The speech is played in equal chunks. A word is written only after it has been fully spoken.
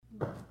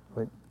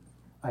Wait,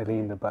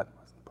 Eileen, the button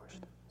wasn't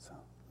pushed. So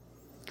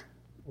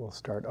we'll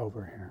start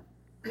over here.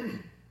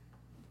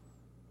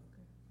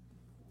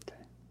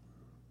 Okay.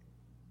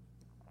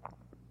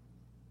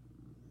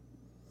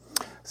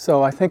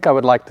 So I think I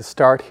would like to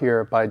start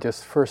here by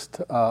just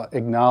first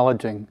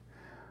acknowledging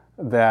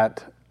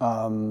that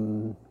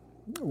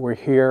we're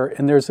here,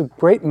 and there's a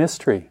great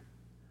mystery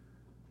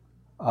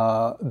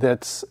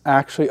that's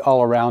actually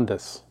all around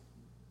us.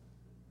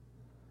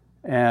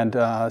 And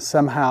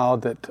somehow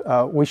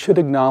that we should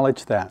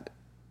acknowledge that.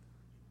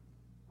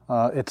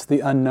 It's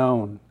the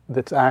unknown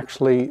that's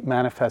actually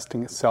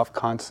manifesting itself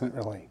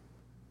constantly.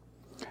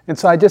 And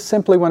so I just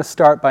simply want to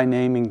start by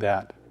naming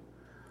that.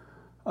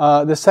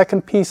 The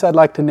second piece I'd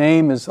like to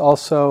name is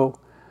also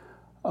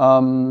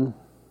that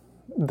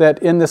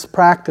in this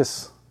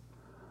practice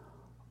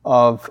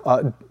of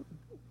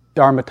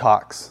Dharma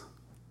talks,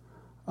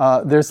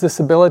 there's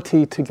this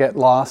ability to get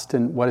lost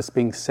in what is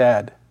being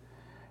said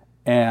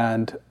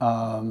and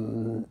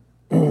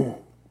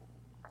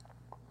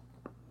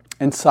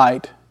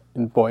sight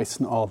and voice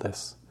and all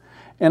this.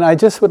 And I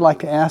just would like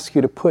to ask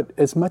you to put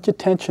as much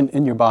attention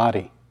in your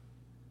body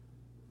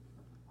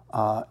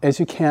as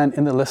you can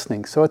in the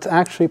listening. So it's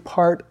actually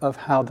part of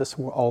how this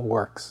all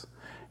works,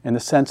 in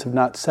the sense of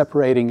not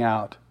separating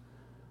out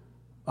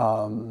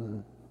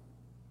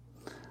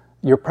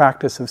your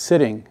practice of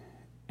sitting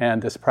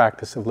and this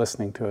practice of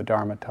listening to a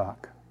Dharma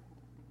talk.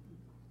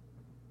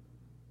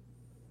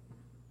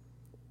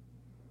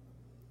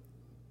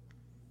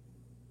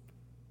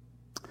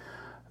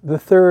 The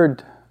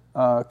third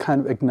kind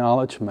of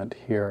acknowledgement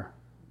here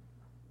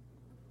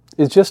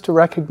is just to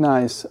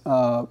recognize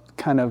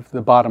kind of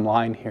the bottom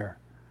line here.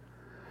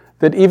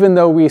 That even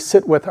though we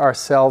sit with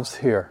ourselves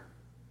here,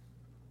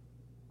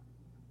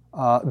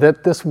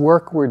 that this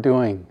work we're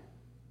doing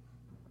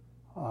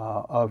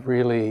of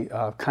really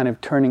kind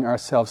of turning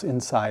ourselves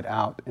inside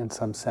out in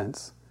some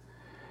sense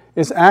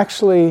is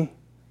actually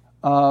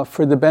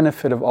for the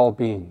benefit of all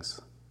beings.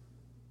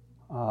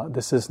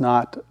 This is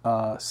not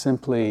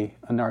simply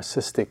a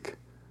narcissistic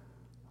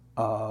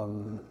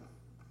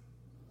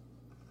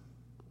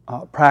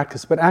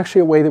practice, but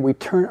actually a way that we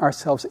turn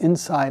ourselves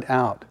inside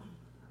out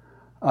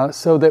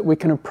so that we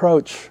can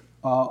approach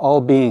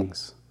all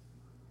beings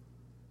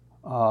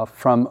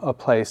from a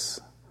place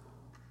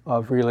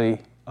of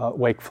really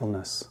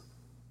wakefulness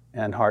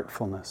and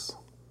heartfulness.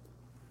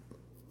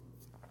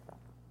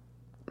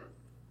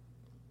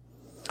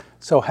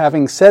 So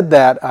having said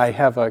that, I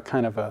have a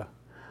kind of a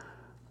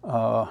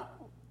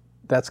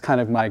that's kind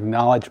of my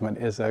acknowledgement,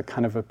 is a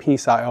kind of a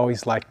piece I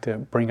always like to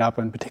bring up,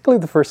 and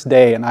particularly the first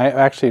day, and I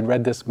actually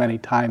read this many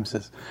times,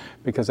 is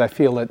because I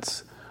feel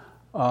there's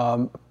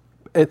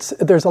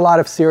a lot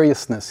of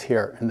seriousness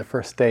here in the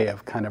first day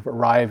of kind of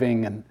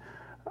arriving and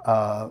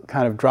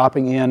kind of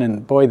dropping in,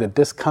 and boy, the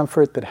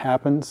discomfort that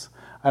happens,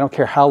 I don't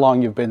care how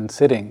long you've been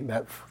sitting,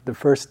 that the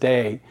first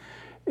day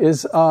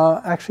is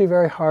actually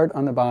very hard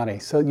on the body.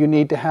 So you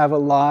need to have a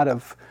lot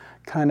of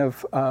kind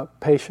of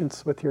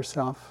patience with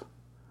yourself,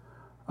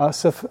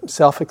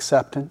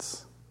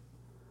 self-acceptance,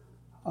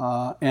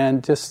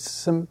 and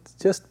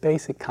just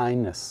basic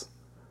kindness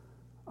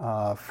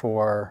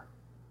for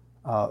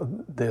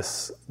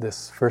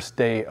this first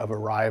day of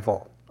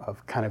arrival,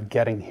 of kind of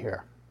getting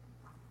here.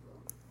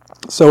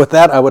 So with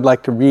that, I would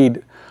like to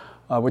read,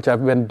 which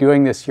I've been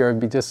doing this year,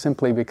 just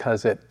simply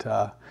because it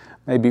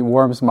maybe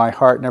warms my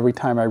heart, and every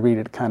time I read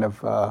it kind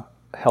of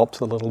helps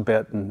a little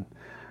bit, and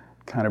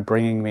kind of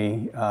bringing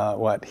me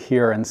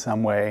here in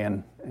some way,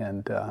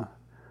 and a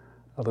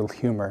little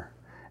humor.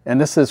 And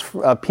this is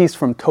a piece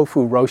from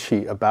Tofu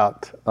Roshi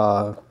about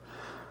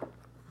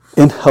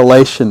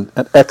inhalation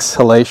and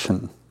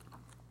exhalation,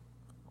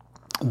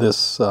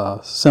 this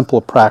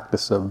simple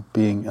practice of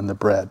being in the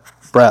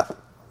breath.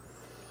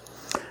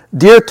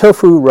 Dear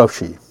Tofu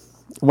Roshi,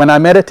 when I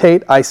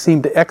meditate, I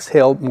seem to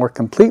exhale more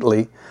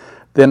completely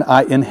than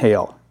I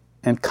inhale,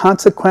 and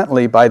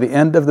consequently, by the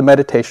end of the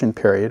meditation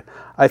period,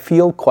 I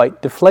feel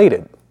quite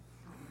deflated.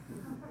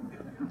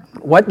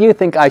 What do you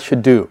think I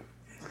should do?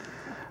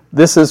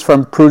 This is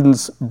from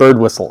Prudence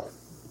Birdwhistle.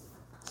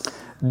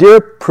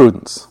 Dear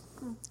Prudence,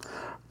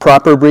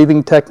 proper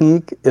breathing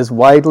technique is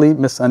widely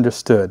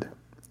misunderstood.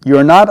 You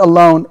are not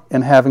alone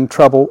in having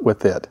trouble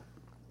with it.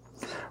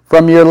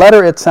 From your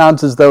letter, it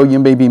sounds as though you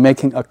may be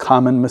making a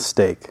common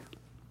mistake.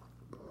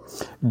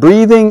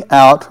 Breathing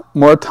out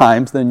more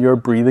times than you're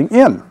breathing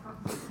in.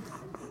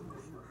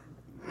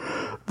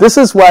 This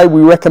is why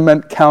we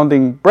recommend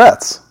counting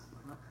breaths.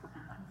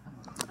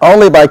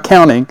 Only by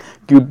counting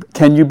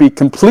can you be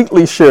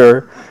completely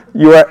sure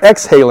you are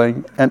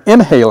exhaling and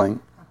inhaling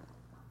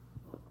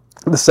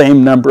the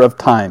same number of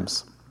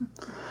times.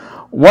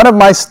 One of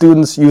my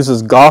students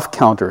uses golf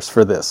counters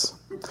for this.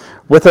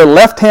 With her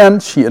left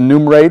hand, she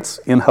enumerates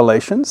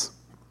inhalations.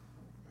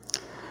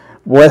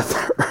 With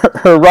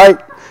her right,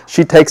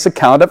 she takes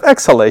account of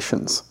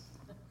exhalations.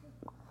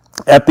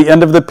 At the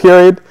end of the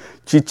period,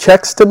 she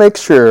checks to make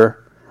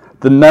sure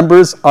the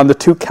numbers on the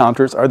two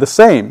counters are the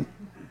same.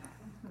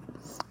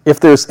 If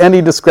there's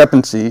any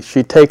discrepancy,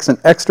 she takes an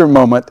extra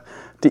moment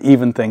to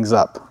even things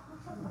up.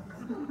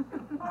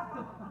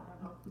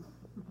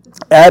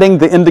 adding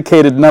the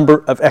indicated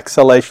number of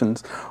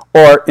exhalations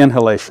or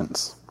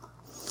inhalations.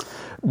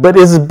 But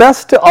it is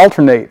best to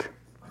alternate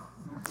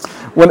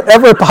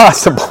whenever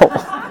possible.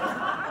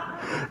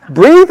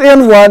 Breathe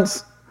in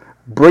once,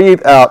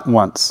 breathe out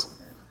once.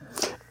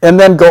 And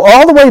then go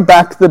all the way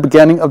back to the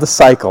beginning of the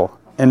cycle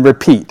and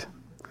repeat.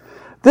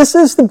 This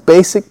is the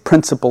basic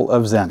principle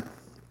of Zen,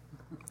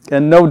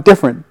 and no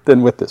different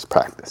than with this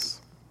practice.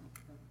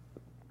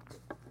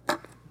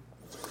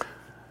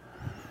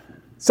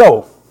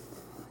 So,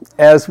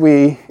 as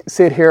we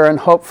sit here and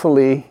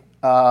hopefully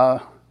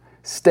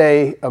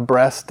stay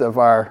abreast of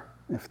our,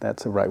 if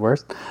that's the right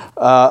word,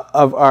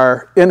 of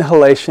our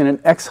inhalation and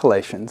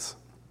exhalations,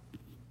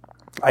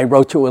 I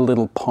wrote you a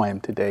little poem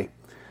today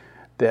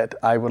that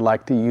I would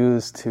like to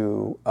use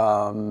to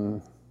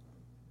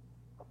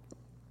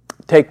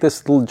take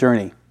this little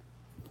journey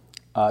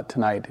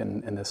tonight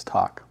in this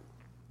talk.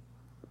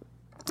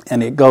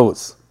 And it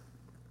goes.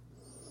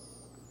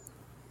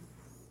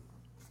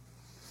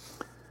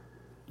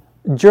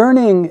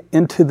 Journeying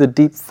into the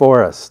deep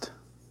forest,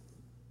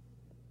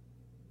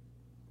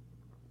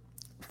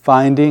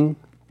 finding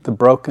the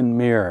broken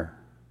mirror,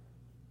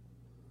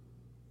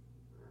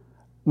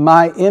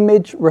 my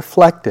image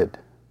reflected,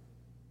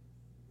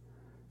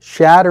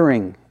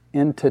 shattering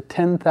into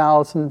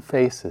 10,000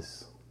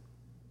 faces.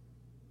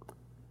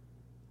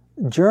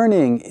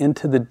 Journeying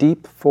into the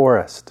deep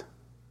forest,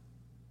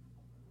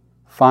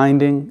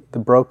 finding the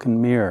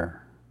broken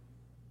mirror,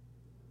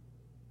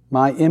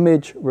 my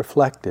image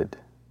reflected,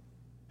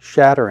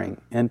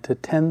 shattering into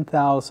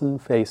 10,000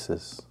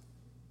 faces.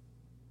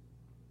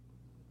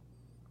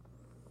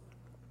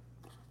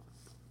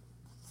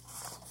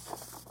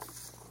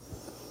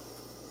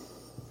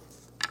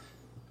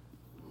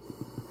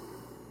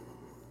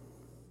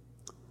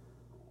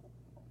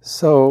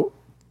 So,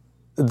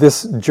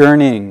 this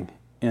journeying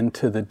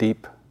into the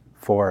deep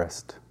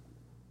forest.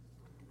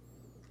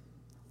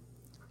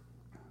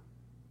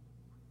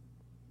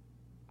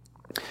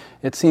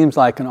 It seems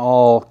like in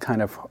all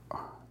kind of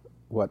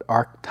what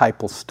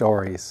archetypal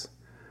stories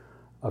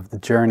of the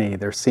journey,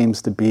 there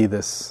seems to be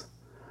this,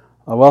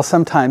 well,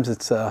 sometimes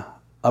it's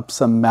up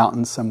some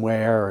mountain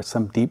somewhere or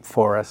some deep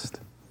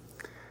forest,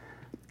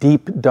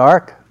 deep,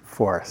 dark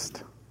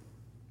forest.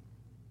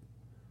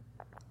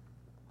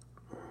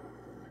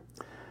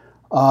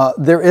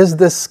 There is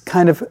this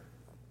kind of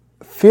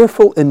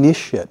fearful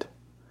initiate,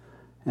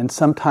 and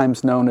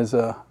sometimes known as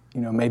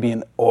maybe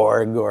an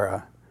org or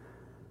a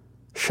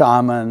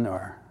shaman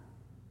or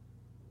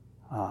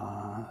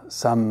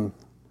some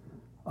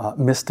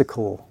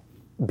mystical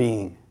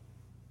being.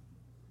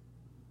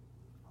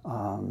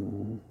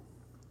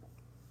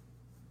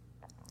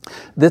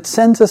 That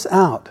sends us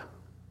out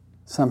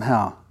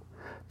somehow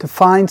to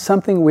find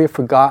something we've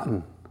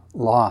forgotten,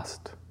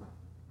 lost,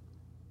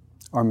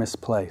 or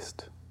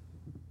misplaced.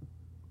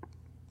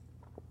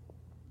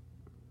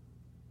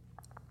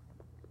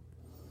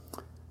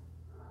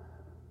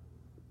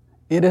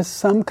 It is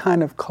some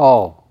kind of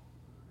call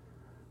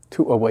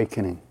to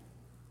awakening.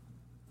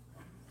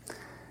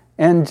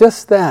 And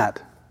just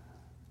that,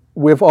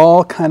 we've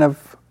all kind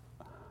of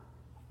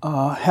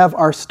have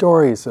our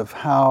stories of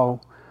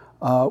how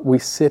we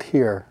sit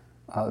here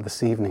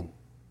this evening.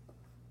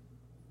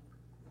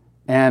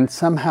 And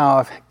somehow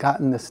I've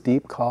gotten this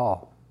deep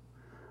call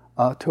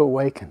to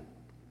awaken.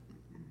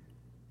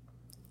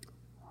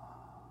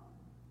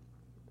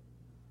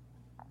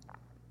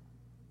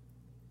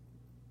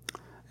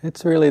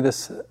 It's really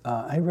this,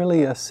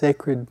 a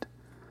sacred,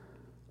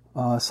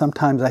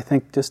 sometimes I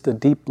think just a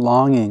deep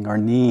longing or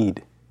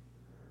need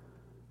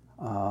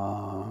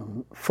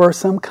for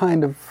some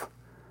kind of,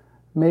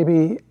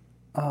 maybe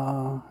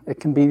it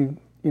can be,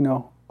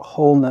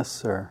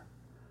 wholeness or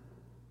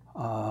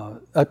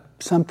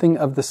something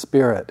of the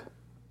spirit.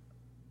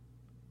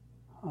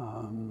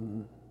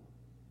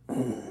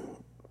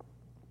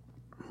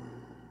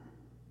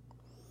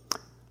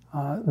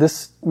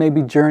 This may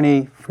be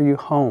journey for you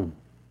home.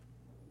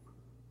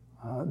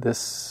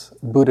 This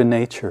Buddha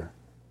nature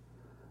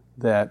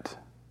that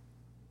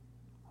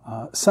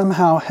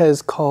somehow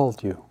has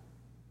called you.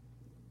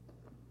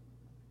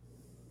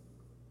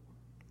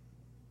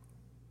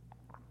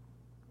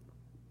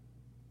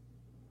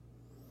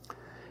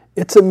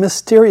 It's a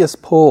mysterious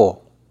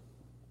pull.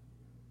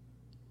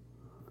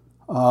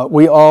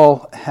 We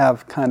all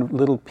have kind of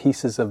little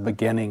pieces of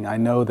beginning. I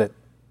know that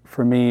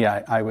for me,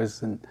 I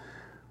was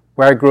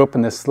where I grew up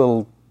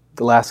the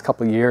last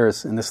couple of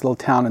years, in this little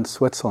town in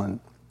Switzerland,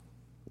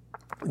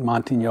 in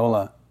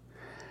Montignola.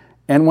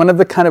 And one of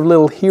the kind of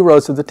little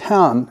heroes of the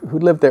town who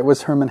lived there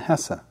was Hermann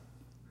Hesse.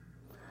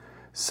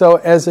 So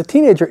as a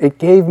teenager, it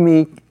gave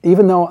me,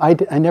 even though I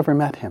never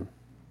met him,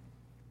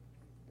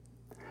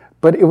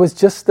 but it was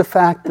just the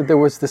fact that there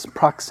was this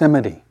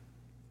proximity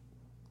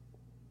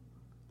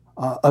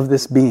of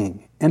this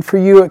being. And for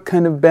you, it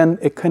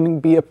couldn't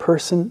be a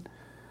person,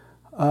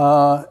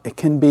 it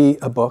can be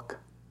a book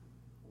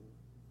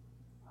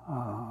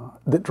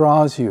that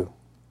draws you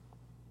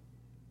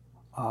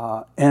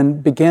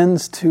and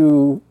begins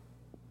to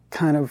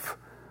kind of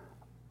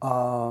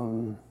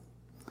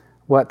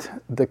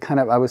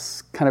I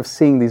was kind of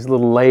seeing these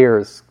little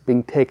layers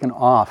being taken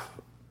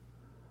off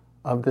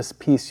of this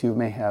piece you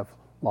may have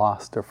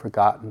lost or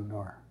forgotten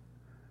or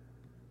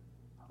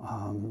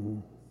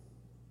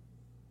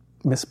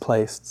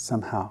misplaced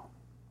somehow.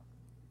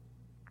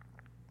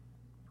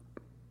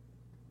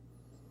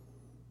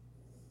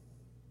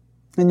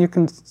 And you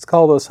can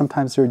call those,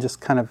 sometimes they're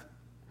just kind of,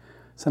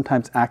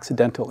 sometimes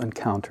accidental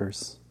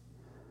encounters.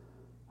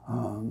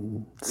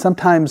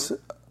 Sometimes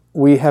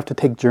we have to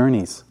take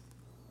journeys.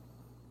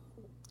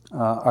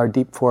 Our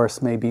deep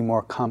forest may be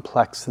more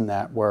complex than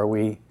that, where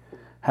we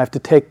have to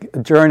take a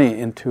journey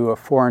into a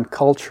foreign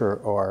culture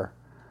or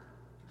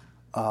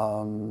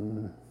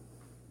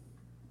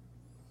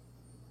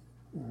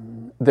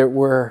that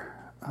we're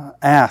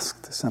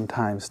asked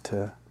sometimes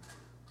to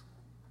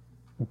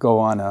go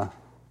on a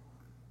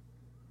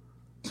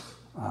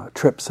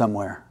trip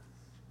somewhere.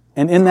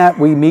 And in that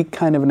we meet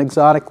kind of an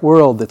exotic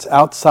world that's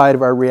outside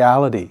of our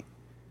reality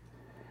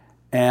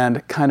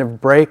and kind of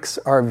breaks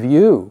our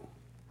view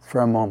for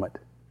a moment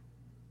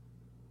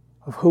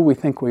of who we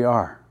think we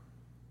are.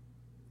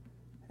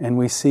 And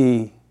we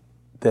see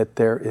that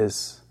there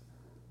is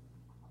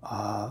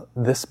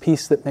this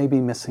piece that may be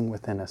missing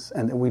within us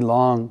and that we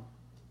long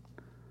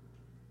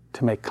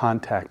to make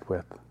contact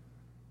with.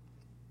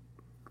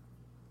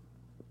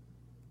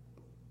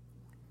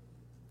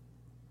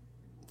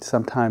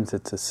 Sometimes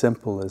it's as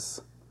simple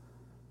as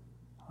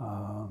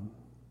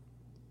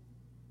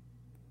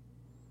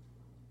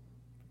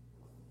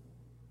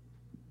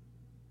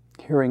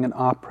hearing an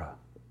opera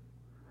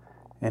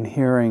and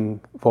hearing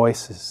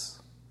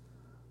voices,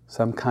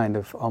 some kind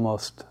of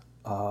almost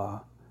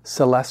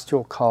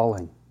celestial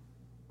calling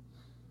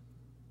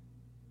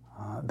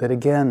that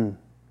again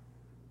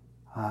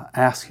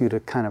asks you to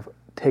kind of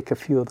take a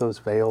few of those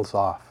veils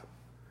off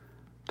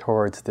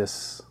towards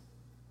this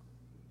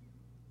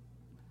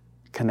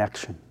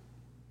connection,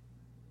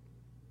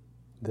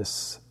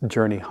 this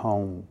journey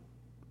home,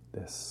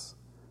 this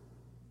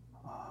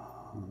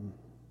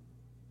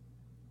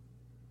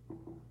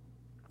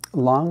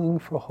longing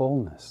for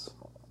wholeness,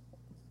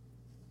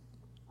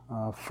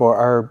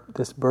 for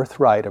this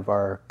birthright of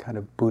our kind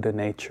of Buddha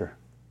nature.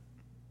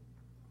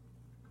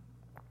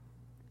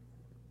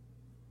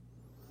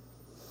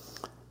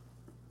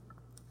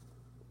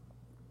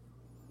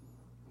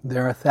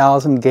 There are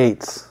 1,000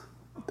 gates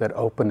that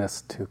open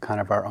us to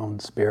kind of our own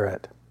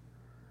spirit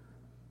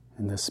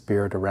and the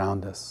spirit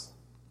around us.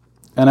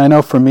 And I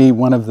know for me,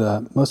 one of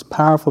the most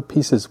powerful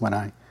pieces when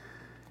I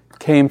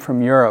came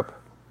from Europe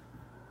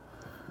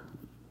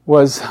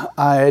was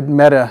I had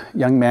met a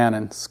young man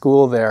in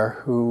school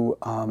there who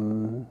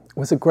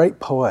was a great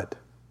poet.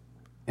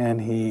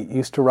 And he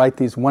used to write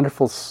these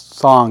wonderful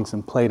songs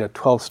and played a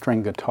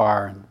 12-string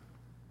guitar.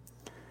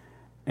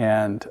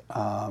 And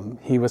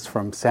he was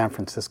from San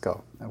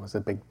Francisco. That was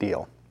a big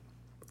deal.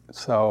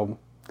 So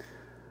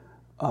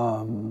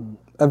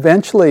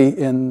eventually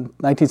in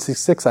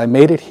 1966, I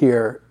made it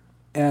here.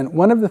 And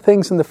one of the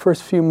things in the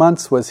first few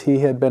months was he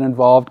had been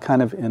involved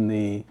kind of in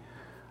the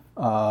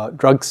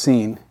drug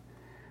scene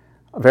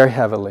very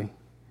heavily,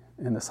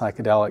 in the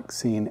psychedelic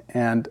scene,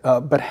 and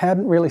but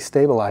hadn't really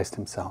stabilized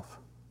himself.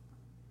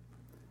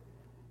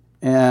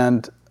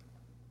 And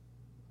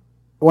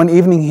one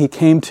evening he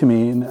came to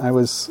me, and I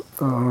was,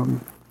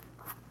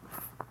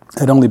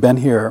 had only been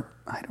here,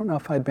 I don't know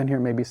if I'd been here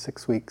maybe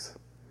 6 weeks.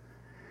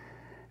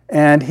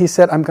 And he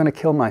said, I'm going to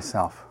kill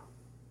myself.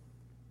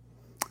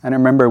 And I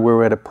remember we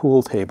were at a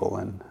pool table,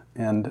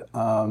 and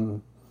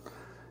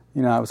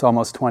you know, I was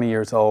almost 20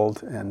 years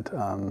old, and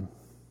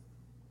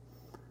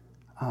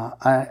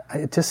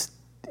it just,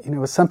 you know,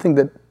 it was something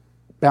that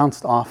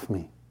bounced off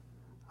me.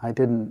 I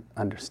didn't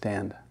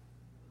understand.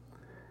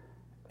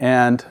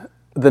 And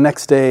the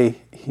next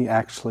day, he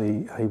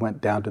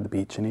went down to the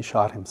beach and he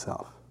shot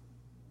himself.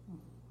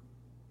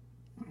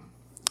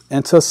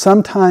 And so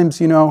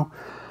sometimes, you know,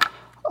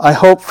 I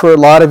hope for a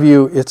lot of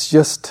you, it's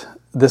just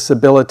this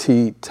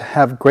ability to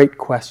have great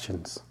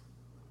questions.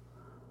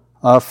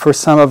 For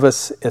some of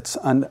us, it's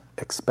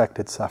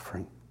unexpected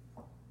suffering.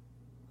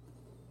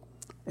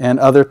 And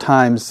other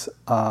times,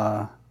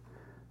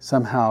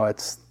 somehow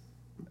it's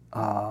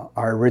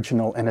our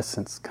original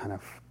innocence kind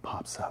of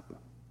pops up.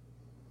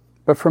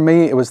 But for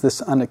me, it was this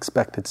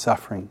unexpected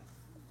suffering.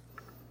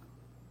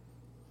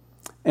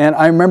 And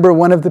I remember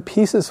one of the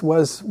pieces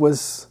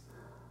was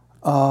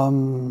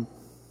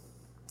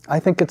I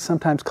think it's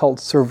sometimes called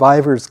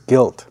survivor's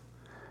guilt,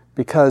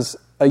 because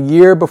a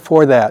year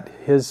before that,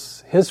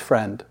 his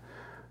friend,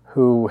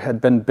 who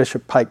had been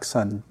Bishop Pike's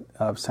son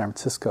of San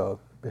Francisco,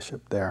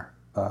 bishop there,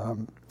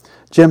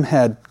 Jim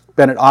had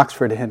been at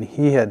Oxford and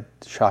he had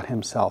shot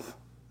himself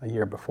a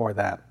year before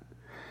that.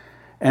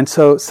 And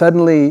so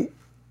suddenly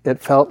it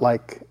felt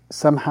like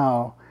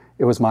somehow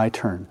it was my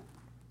turn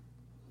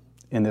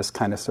in this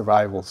kind of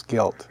survival's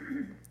guilt.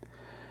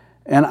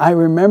 And I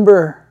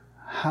remember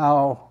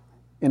how,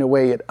 in a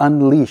way, it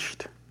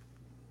unleashed,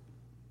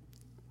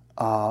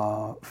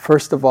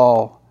 first of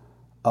all,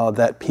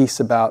 that piece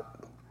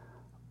about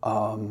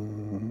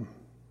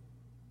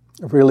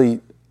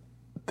really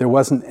there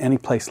wasn't any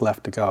place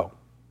left to go.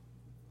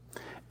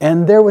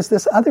 And there was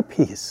this other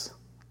piece,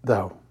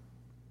 though,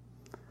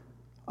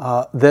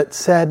 that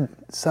said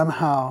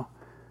somehow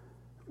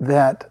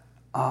that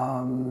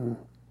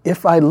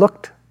if I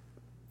looked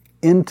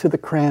into the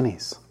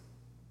crannies,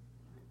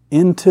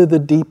 into the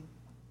deep,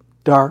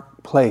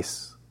 dark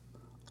place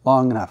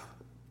long enough,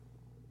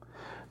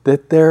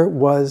 that there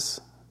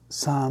was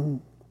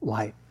some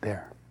light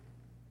there.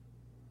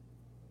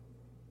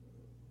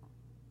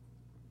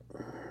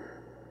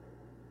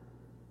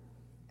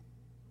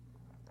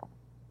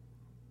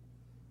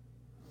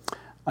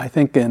 I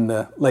think in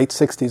the late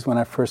 60s when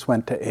I first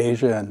went to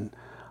Asia and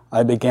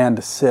I began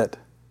to sit,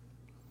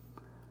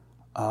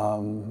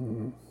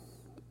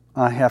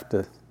 I have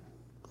to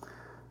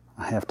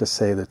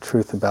say the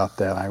truth about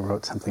that. I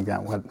wrote something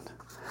down.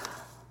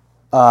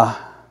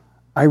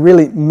 I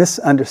really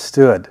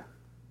misunderstood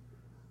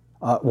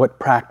what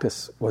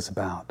practice was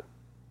about,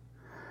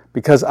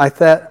 because I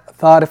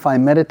thought if I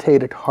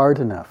meditated hard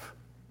enough,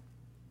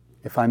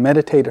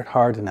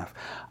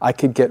 I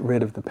could get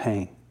rid of the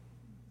pain.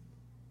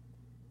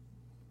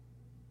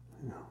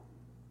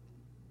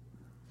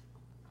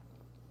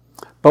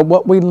 But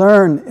what we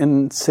learn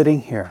in sitting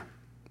here,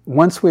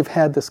 once we've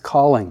had this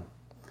calling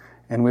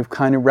and we've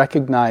kind of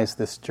recognized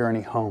this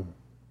journey home,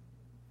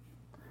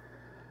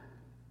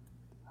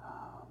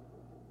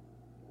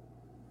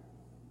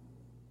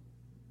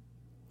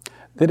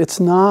 that it's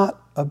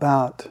not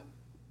about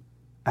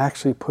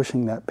actually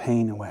pushing that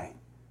pain away.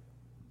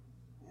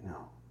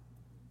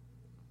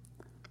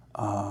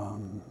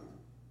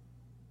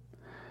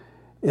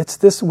 It's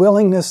this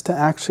willingness to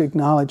actually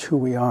acknowledge who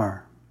we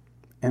are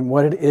and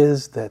what it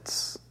is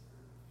that's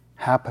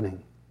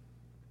happening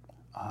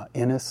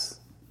in us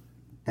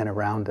and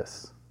around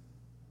us.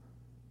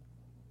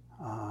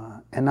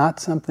 And not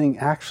something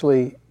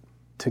actually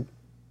to,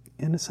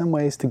 in some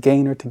ways, to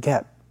gain or to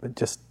get, but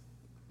just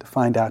to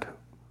find out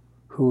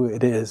who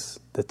it is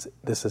that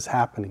this is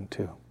happening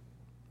to.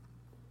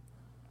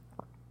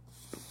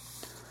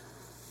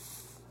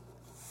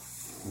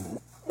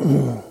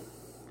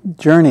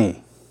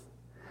 Journeying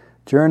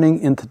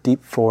into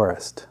deep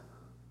forest.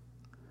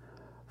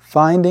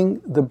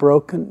 Finding the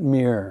broken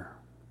mirror.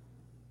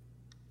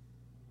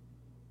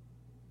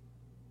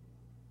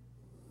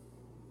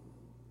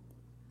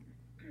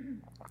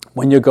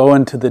 When you go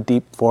into the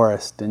deep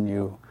forest and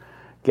you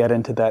get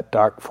into that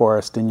dark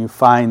forest and you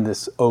find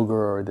this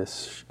ogre or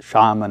this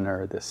shaman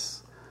or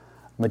this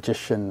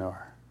magician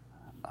or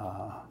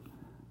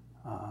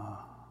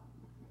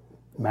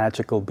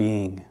magical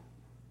being,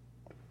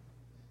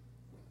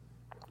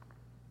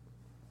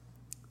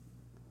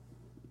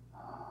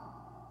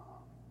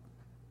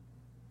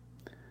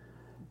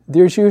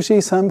 there's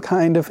usually some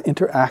kind of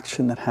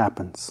interaction that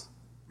happens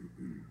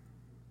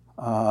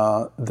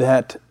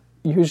that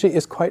usually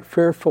is quite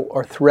fearful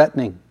or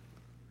threatening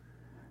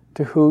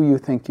to who you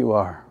think you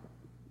are.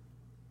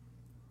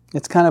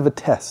 It's kind of a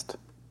test.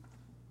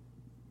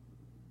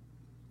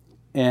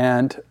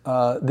 And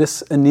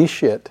this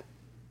initiate,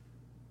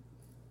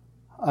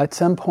 at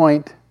some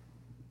point,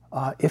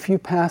 if you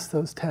pass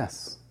those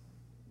tests,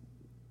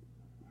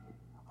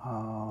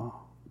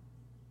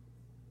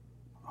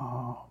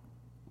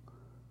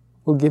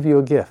 will give you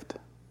a gift.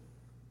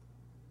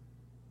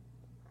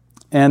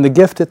 And the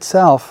gift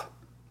itself,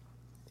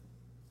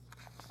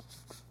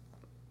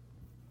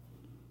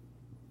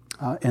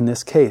 in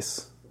this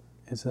case,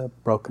 is a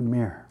broken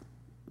mirror.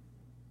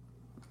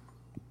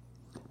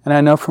 And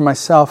I know for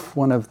myself,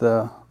 one of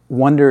the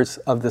wonders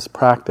of this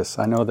practice,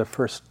 I know the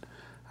first,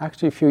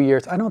 actually a few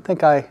years, I don't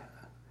think I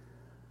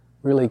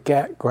really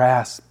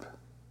grasped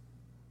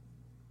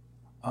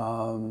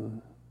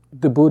the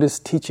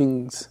Buddhist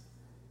teachings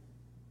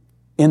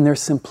in their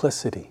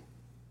simplicity,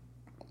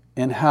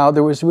 and how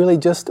there was really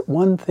just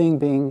one thing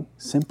being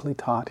simply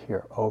taught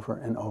here over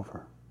and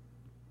over.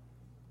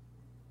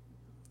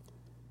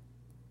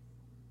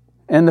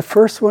 And the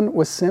first one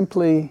was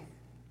simply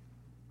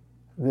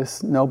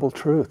this noble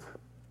truth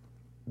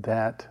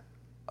that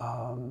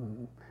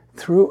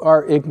through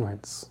our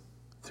ignorance,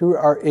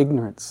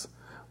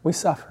 we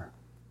suffer.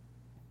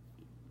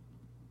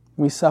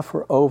 We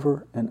suffer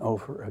over and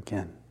over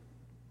again.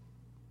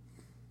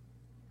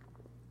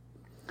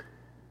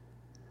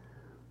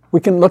 We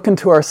can look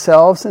into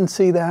ourselves and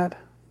see that.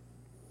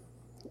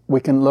 We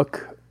can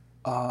look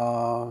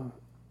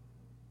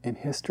in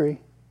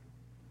history.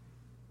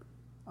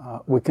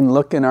 We can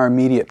look in our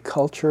immediate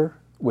culture,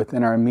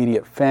 within our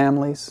immediate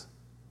families,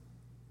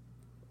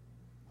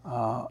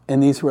 in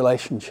these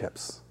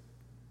relationships.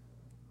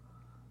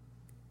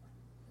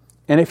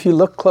 And if you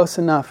look close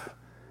enough,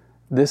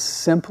 this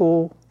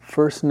simple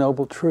first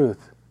noble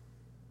truth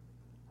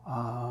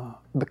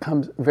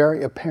becomes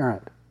very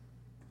apparent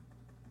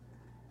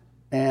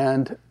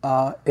and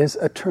is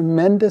a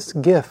tremendous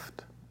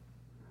gift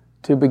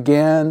to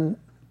begin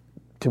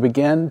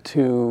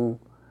to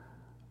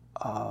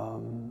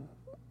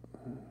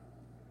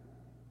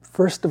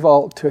first of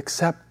all, to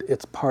accept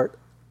it's part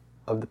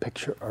of the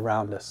picture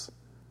around us,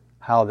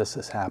 how this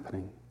is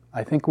happening.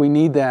 I think we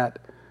need that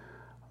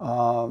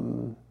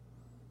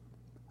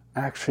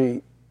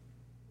actually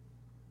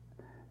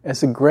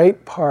is a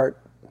great part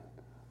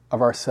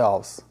of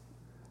ourselves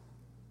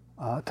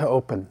to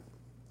open.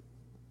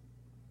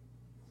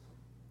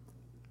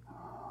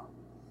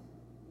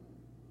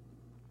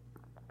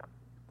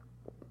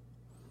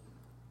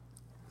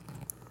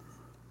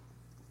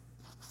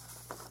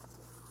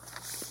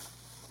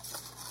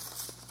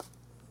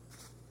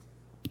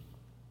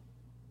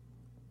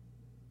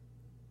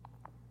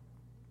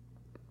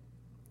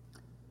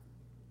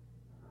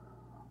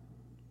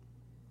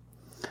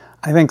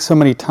 I think so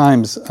many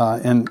times,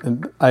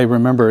 and I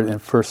remember in the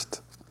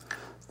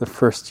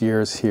first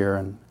years here,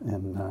 and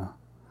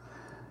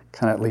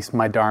kind of at least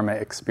my Dharma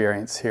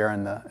experience here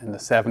in the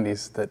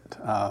 70s,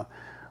 that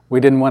we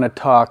didn't want to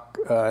talk,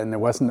 and there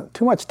wasn't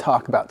too much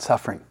talk about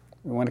suffering.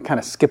 We want to kind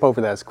of skip over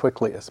that as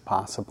quickly as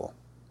possible.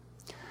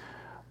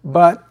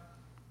 But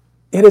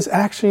it is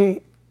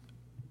actually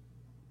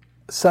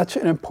such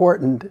an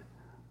important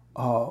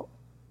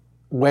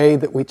way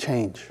that we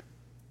change.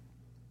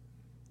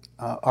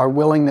 Our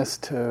willingness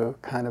to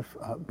kind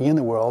of be in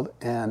the world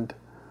and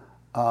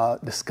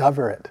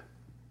discover it.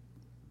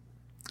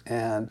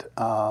 And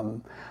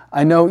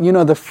I know,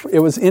 it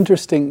was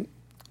interesting.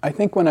 I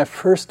think when I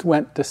first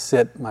went to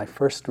sit, my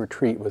first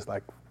retreat was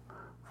like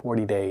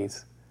 40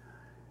 days.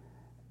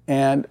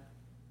 And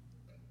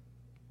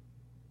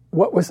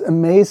what was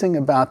amazing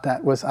about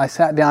that was I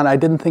sat down, I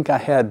didn't think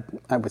I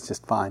was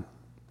just fine.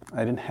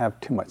 I didn't have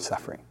too much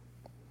suffering.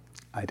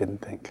 I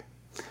didn't think.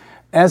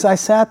 As I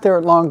sat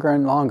there longer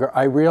and longer,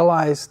 I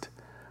realized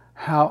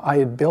how I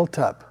had built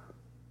up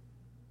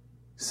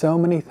so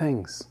many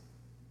things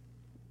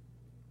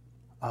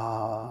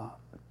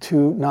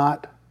to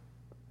not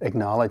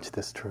acknowledge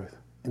this truth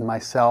in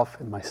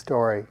myself, in my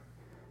story,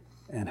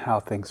 and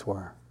how things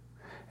were.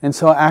 And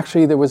so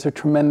actually there was a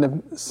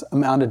tremendous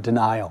amount of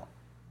denial.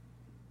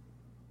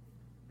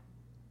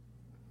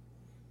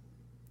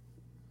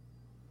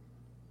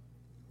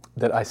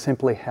 That I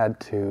simply had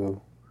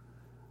to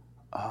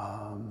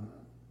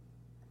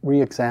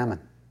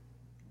re-examine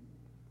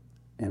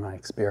in my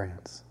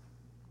experience.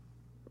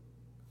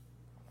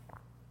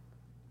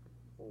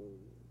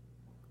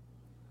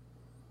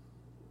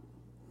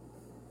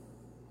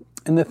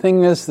 And the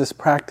thing is, this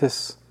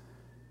practice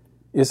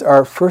is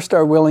our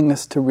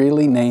willingness to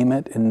really name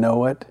it and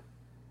know it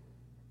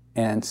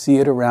and see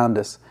it around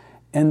us.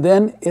 And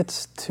then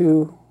it's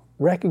to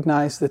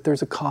recognize that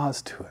there's a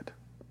cause to it.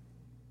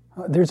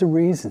 There's a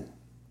reason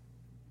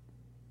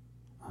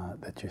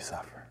that you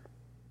suffer.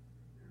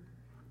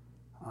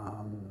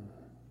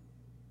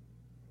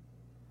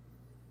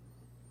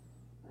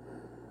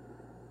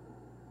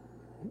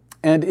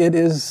 And it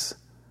is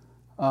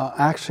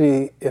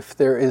actually, if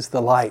there is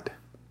the light,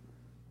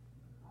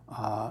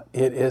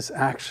 it is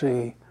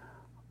actually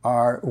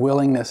our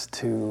willingness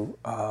to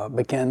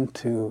begin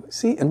to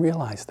see and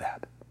realize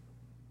that.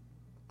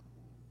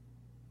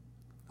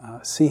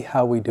 See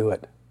how we do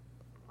it.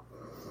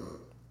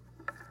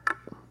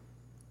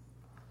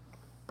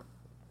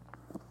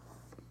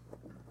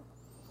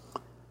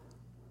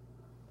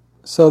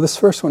 So this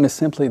first one is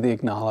simply the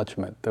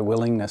acknowledgement, the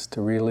willingness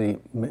to really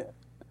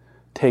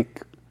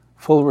take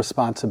full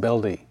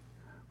responsibility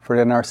for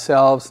it in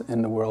ourselves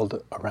and the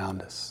world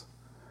around us.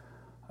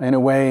 In a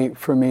way,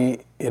 for me,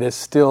 it is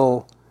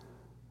still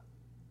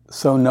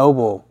so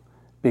noble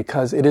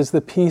because it is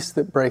the peace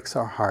that breaks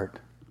our heart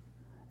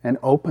and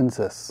opens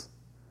us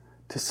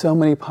to so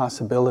many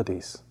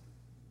possibilities.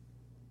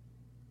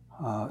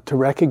 To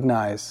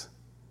recognize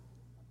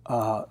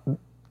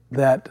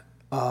that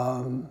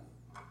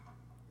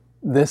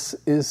this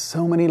is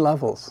so many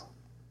levels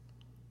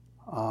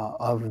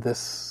of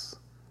this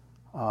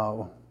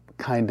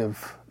kind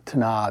of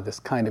tanha,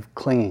 this kind of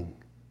clinging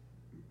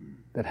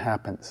that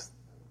happens.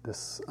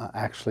 This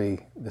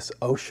this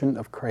ocean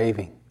of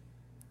craving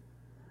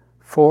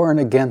for and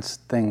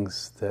against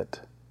things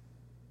that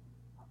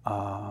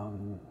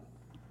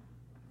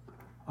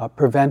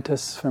prevent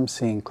us from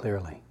seeing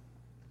clearly.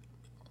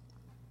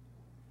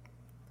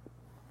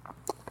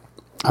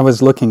 I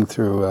was looking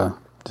through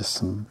just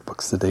some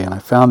books today, and I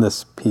found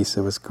this piece.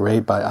 It was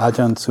great by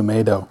Ajahn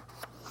Sumedho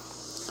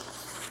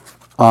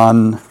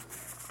on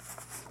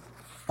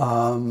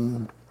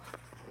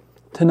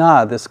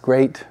tanha, this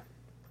great,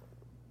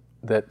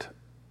 that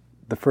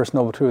the first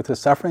noble truth is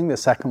suffering, the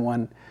second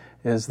one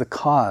is the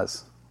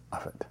cause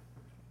of it.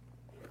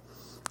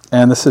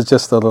 And this is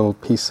just a little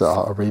piece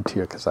I'll read to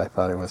you because I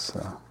thought it was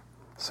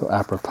so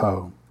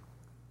apropos.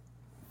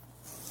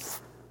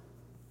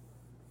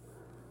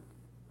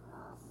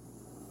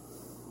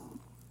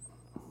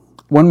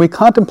 When we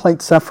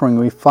contemplate suffering,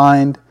 we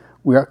find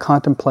we are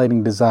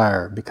contemplating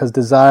desire, because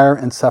desire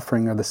and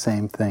suffering are the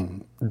same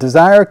thing.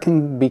 Desire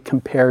can be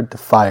compared to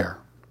fire.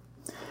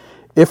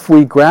 If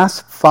we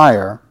grasp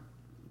fire,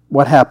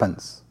 what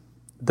happens?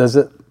 Does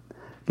it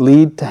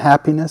lead to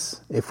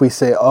happiness? If we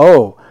say,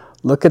 oh,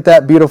 look at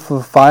that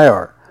beautiful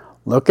fire.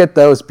 Look at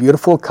those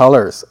beautiful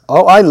colors.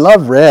 Oh, I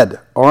love red,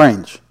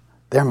 orange.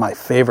 They're my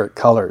favorite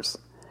colors.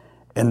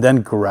 And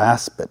then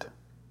grasp it.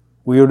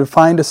 We would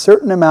find a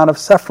certain amount of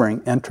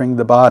suffering entering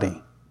the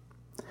body.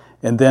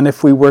 And then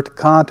if we were to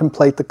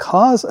contemplate the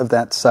cause of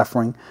that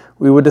suffering,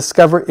 we would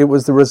discover it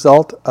was the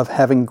result of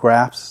having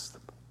grasped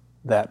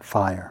that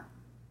fire.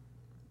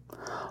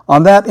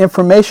 On that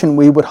information,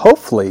 we would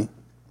hopefully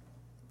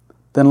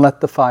then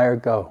let the fire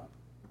go.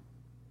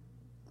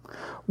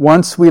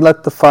 Once we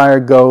let the fire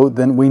go,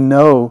 then we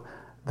know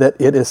that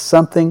it is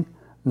something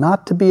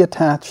not to be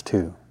attached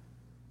to.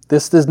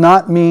 This does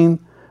not mean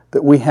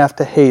that we have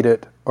to hate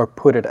it or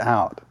put it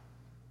out.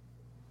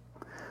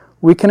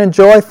 We can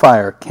enjoy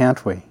fire,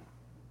 can't we?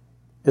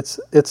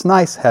 It's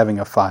nice having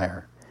a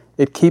fire.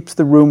 It keeps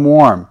the room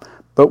warm,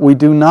 but we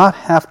do not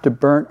have to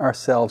burn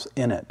ourselves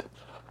in it.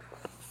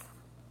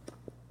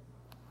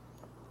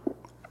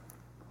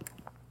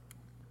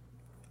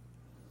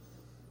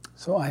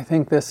 So I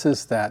think this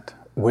is that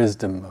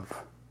wisdom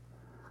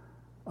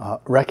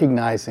of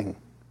recognizing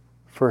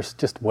first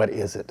just what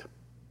is it,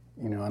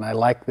 and I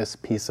like this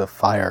piece of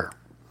fire.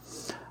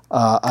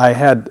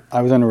 I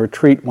was on a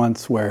retreat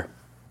once where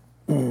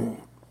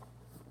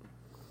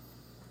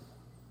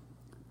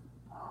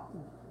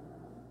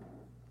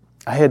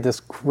I had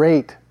this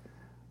great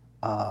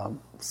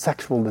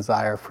sexual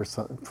desire for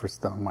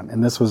someone,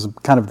 and this was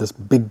kind of this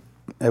big.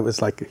 It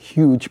was like a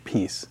huge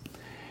piece.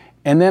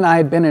 And then I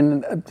had been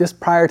in,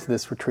 just prior to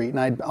this retreat, and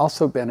I'd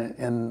also been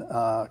in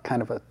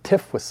kind of a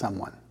tiff with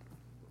someone.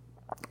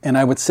 And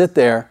I would sit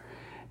there,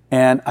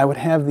 and I would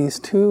have these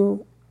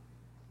two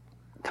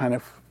kind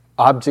of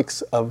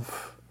objects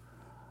of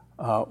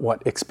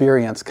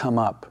experience come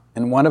up.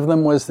 And one of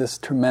them was this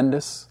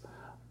tremendous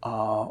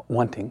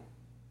wanting.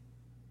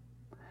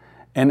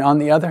 And on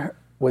the other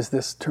was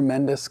this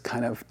tremendous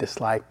kind of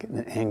dislike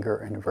and anger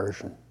and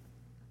aversion.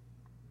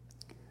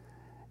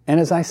 And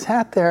as I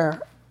sat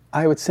there,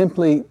 I would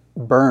simply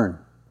burn.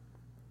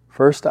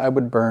 First, I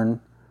would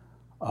burn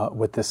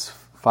with this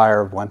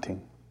fire of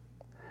wanting.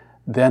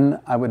 Then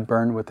I would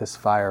burn with this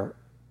fire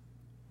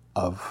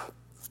of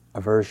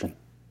aversion.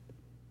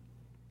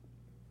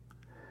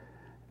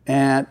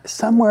 And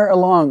somewhere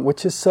along,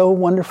 which is so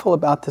wonderful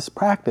about this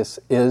practice,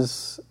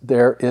 is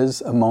there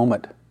is a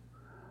moment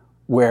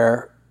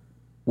where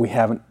we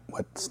have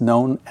what's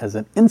known as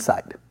an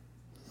insight.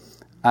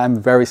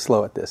 I'm very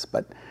slow at this,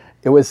 but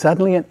it was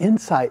suddenly an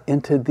insight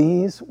into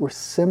these were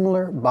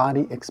similar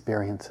body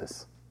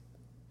experiences.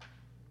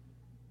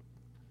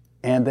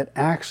 And that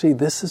actually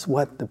this is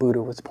what the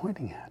Buddha was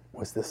pointing at,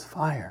 was this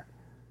fire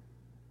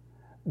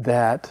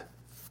that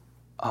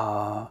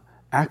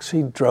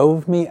actually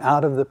drove me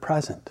out of the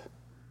present,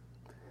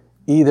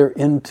 either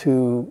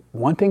into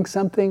wanting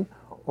something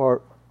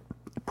or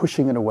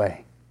pushing it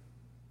away.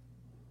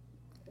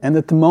 And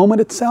that the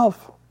moment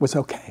itself was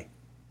okay.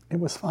 It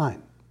was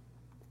fine.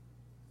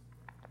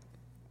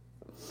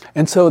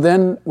 And so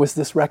then was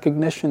this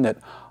recognition that,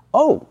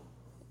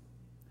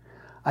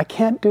 I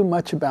can't do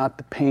much about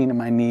the pain in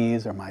my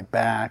knees or my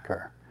back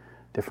or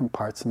different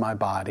parts of my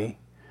body,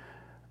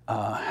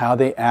 how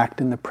they act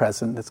in the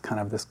present. It's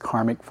kind of this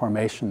karmic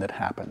formation that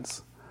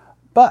happens.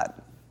 But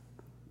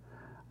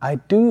I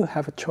do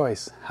have a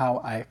choice how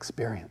I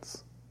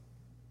experience.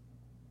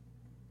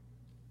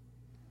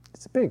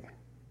 It's a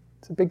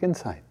big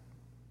insight.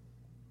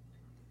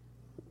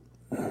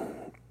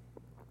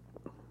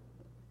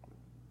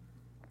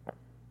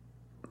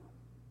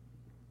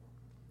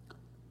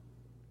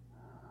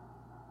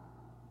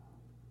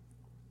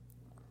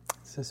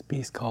 It's this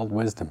piece called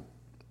wisdom,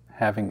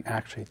 having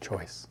actually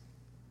choice.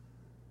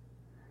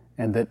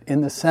 And that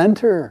in the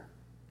center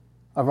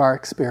of our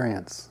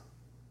experience,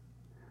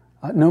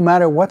 no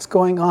matter what's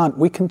going on,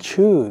 we can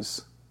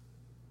choose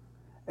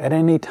at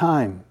any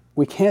time.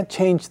 We can't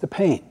change the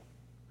pain,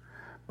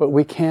 but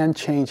we can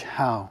change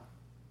how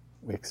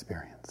we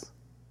experience.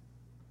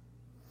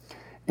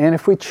 And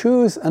if we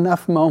choose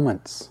enough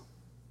moments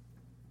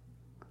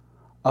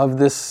of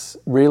this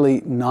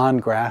really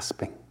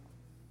non-grasping,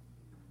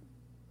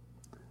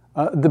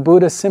 the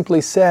Buddha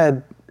simply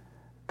said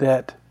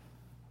that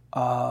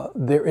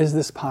there is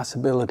this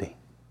possibility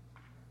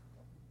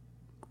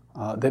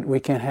that we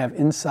can have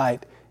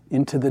insight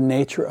into the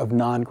nature of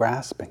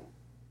non-grasping.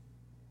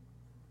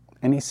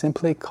 And he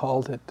simply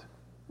called it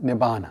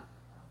nibbana,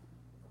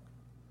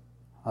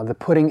 the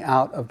putting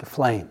out of the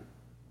flame,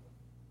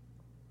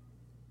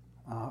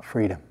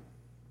 freedom.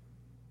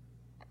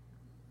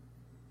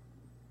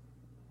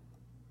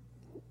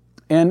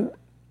 And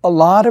a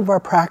lot of our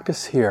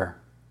practice here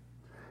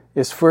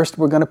is first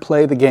we're going to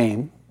play the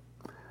game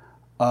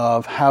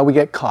of how we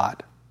get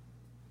caught.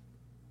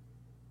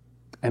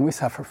 And we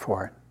suffer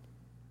for it.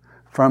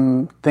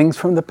 From things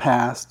from the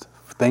past,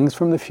 things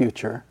from the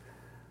future,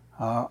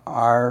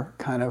 our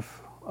kind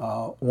of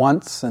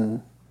wants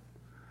and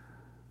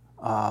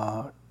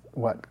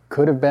what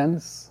could have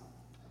beens,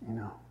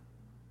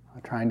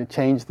 trying to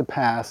change the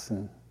past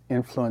and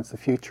influence the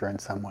future in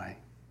some way.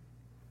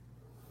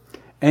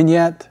 And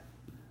yet,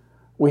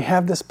 we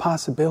have this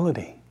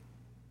possibility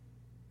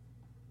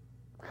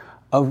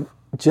of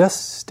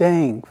just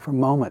staying for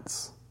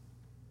moments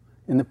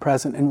in the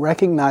present and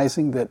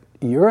recognizing that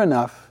you're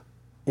enough,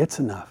 it's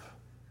enough.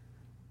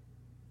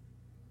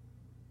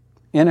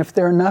 And if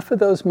there are enough of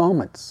those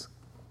moments,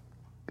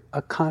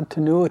 a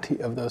continuity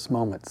of those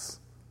moments.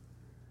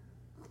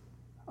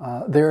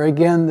 There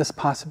again, this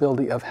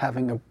possibility of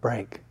having a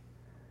break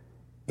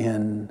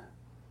in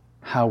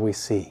how we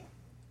see,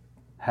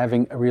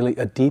 having really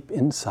a deep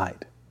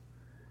insight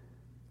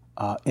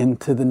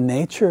into the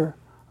nature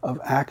of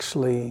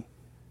actually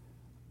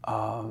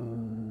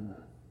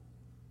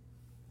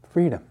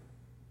freedom.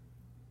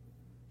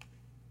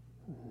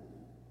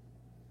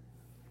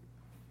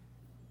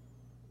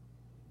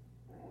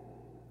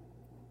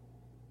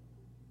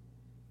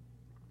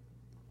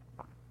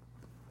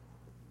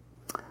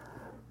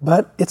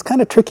 But it's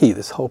kind of tricky,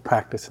 this whole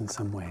practice, in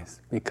some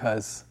ways,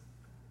 because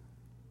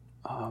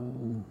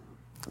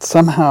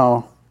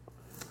somehow,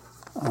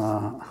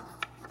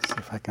 let's see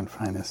if I can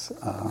find this.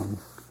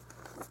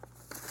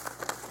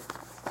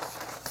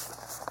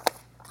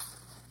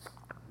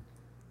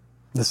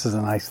 This is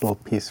a nice little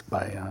piece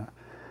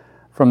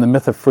from The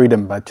Myth of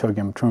Freedom by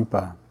Chogyam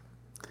Trungpa.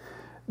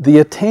 The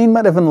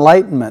attainment of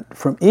enlightenment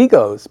from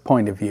ego's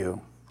point of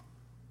view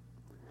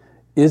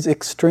is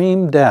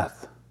extreme death.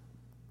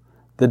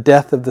 The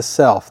death of the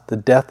self, the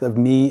death of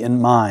me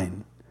and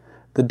mine,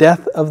 the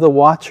death of the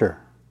watcher.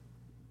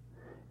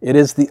 It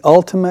is the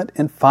ultimate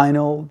and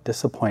final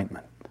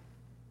disappointment.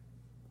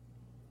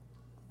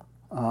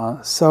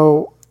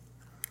 So,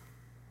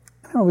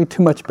 I don't read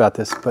too much about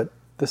this, but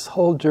this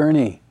whole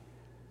journey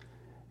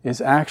is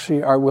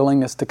actually our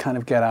willingness to kind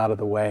of get out of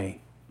the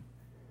way.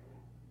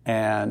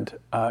 And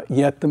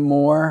yet the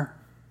more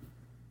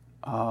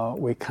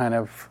we kind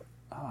of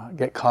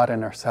get caught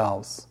in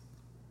ourselves,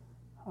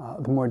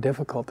 the more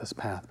difficult this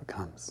path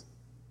becomes.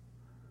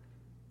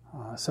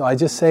 So I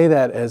just say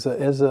that as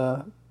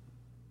a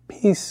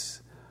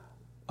piece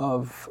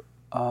of,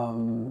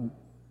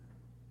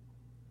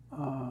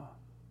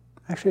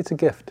 actually it's a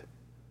gift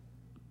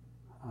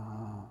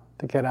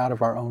to get out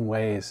of our own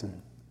ways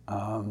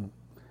and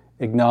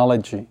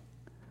acknowledging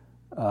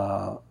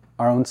our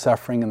own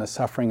suffering and the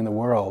suffering in the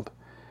world,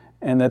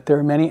 and that there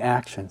are many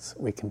actions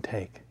we can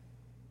take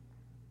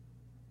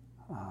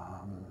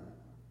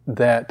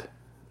that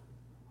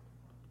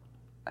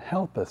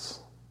help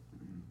us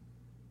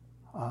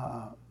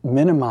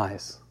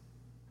minimize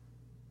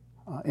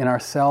in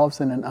ourselves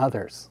and in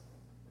others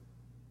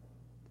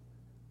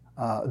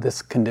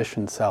this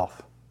conditioned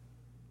self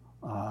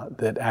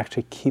that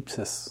actually keeps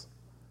us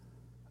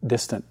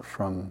distant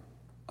from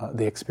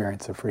the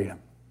experience of freedom.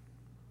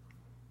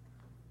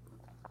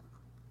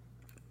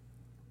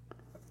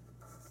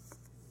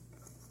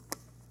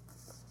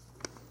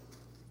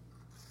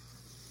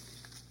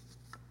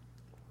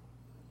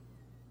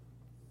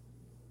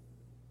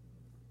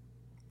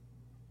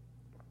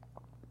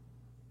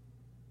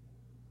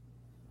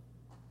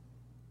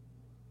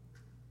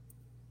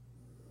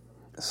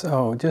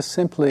 So just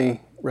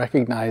simply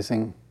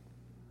recognizing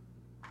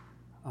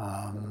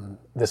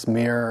this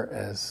mirror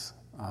as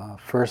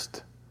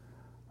first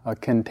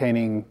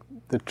containing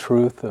the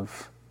truth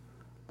of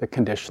the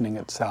conditioning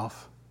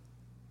itself,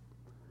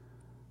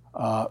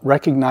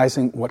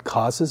 recognizing what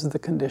causes the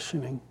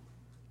conditioning,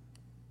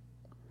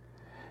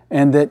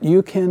 and that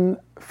you can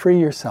free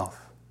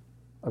yourself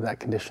of that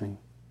conditioning,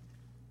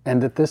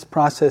 and that this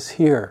process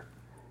here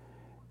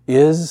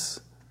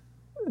is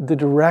the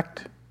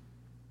direct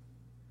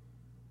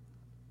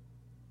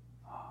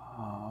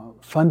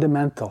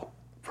fundamental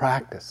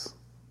practice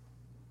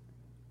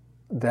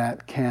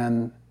that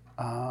can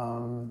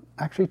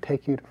actually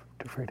take you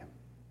to freedom.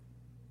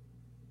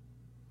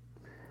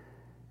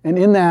 And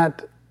in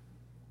that,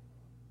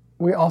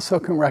 we also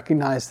can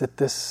recognize that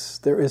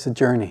there is a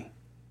journey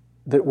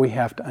that we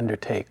have to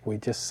undertake. We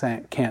just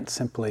can't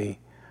simply,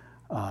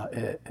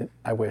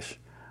 I wish,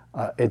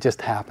 it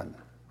just happened,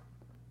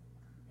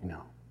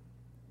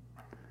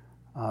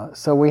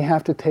 So we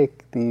have to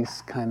take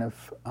these kind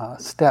of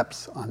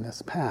steps on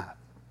this path.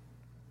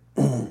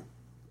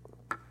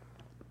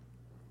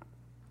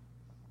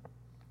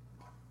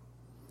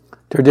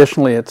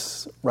 Traditionally,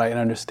 it's right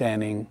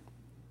understanding,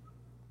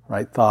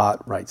 right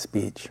thought, right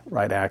speech,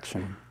 right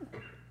action,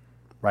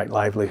 right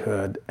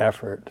livelihood,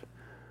 effort,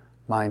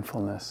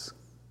 mindfulness,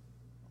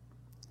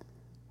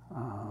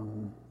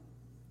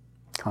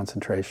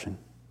 concentration.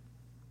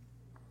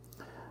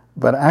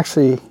 But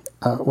actually,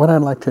 what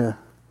I'd like to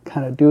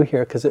kind of do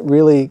here, because it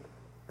really,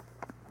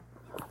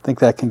 I think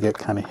that can get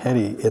kind of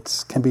heady.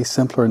 It can be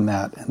simpler than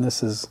that. And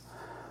this is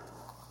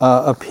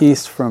a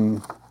piece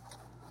from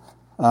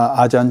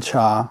Ajahn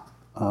Chah,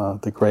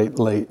 the great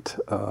late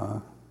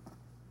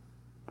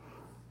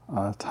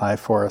Thai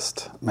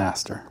forest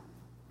master,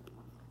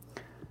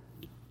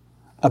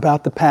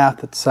 about the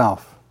path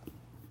itself,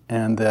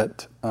 and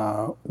that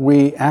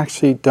we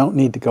actually don't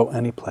need to go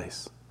any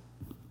place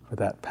for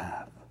that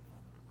path.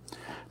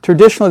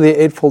 Traditionally,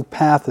 the Eightfold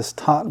Path is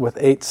taught with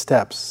 8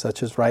 steps,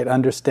 such as right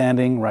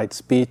understanding, right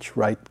speech,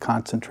 right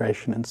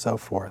concentration, and so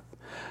forth.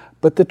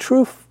 But the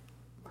true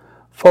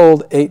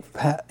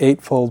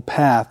Eightfold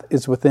Path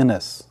is within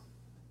us.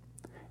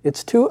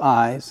 It's 2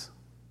 eyes,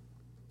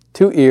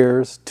 2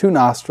 ears, 2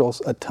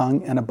 nostrils, a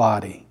tongue, and a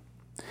body.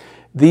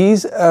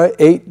 These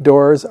 8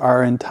 doors are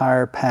our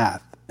entire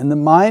path, and the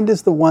mind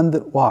is the one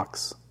that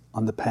walks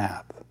on the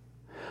path.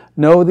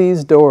 Know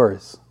these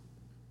doors.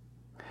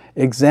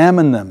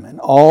 Examine them, and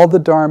all the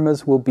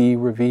dharmas will be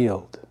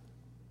revealed.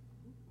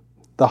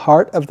 The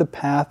heart of the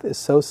path is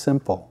so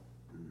simple.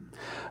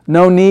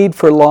 No need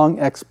for long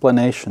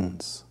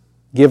explanations.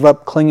 Give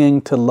up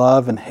clinging to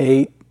love and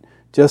hate.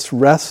 Just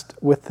rest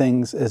with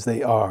things as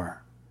they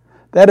are.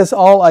 That is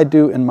all I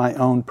do in my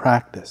own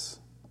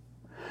practice.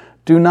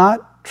 Do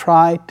not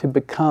try to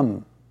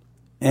become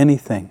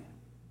anything.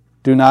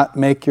 Do not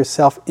make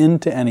yourself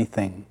into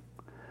anything.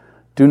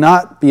 Do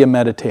not be a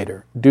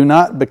meditator. Do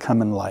not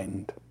become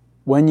enlightened.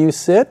 When you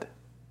sit,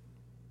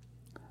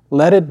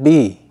 let it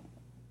be.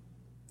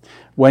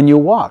 When you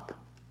walk,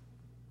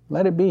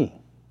 let it be.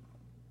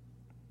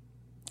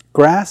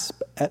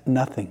 Grasp at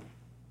nothing.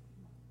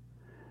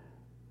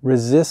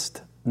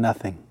 Resist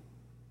nothing.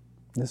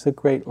 These are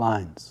great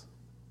lines.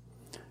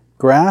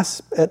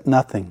 Grasp at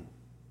nothing.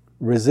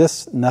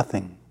 Resist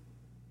nothing.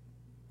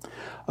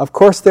 Of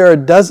course, there are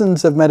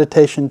dozens of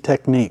meditation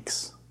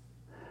techniques,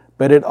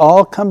 but it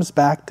all comes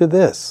back to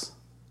this.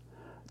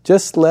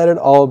 Just let it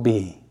all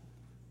be.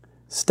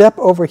 Step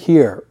over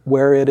here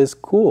where it is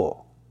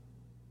cool,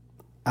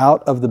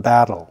 out of the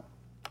battle.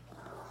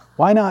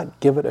 Why not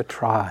give it a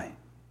try?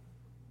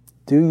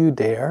 Do you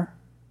dare?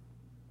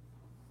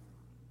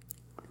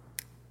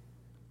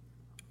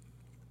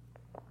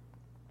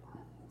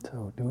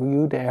 So, do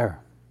you dare?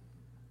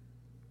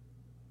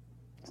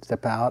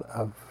 Step out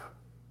of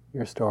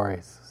your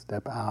stories.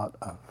 Step out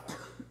of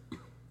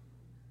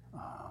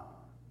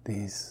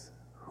these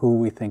who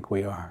we think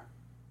we are.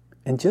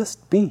 And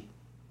just be.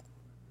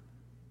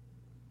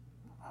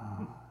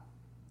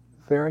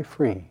 Very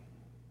free.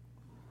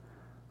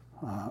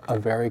 A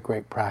very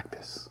great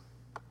practice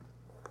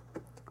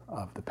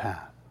of the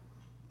path.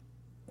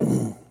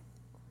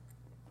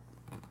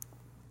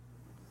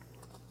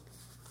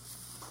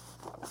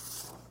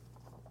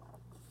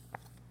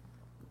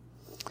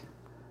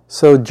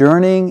 So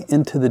journeying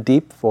into the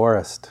deep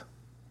forest,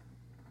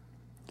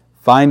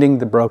 finding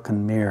the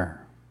broken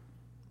mirror,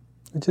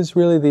 which is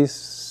really these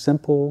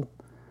simple,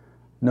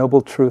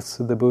 noble truths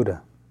of the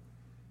Buddha.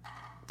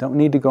 Don't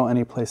need to go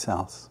anyplace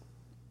else.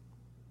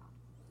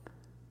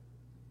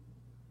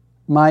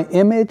 My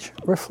image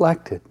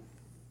reflected,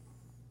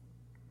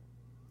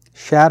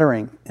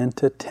 shattering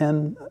into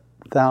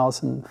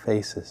 10,000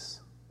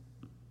 faces.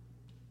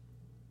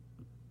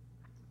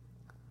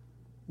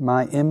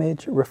 My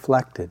image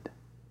reflected,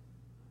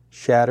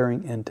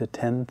 shattering into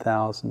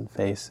 10,000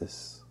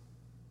 faces.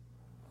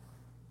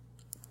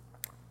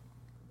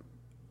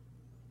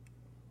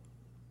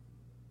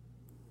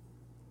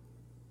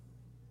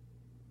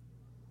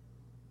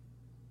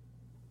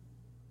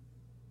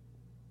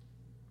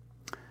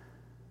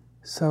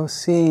 So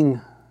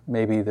seeing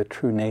maybe the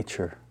true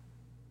nature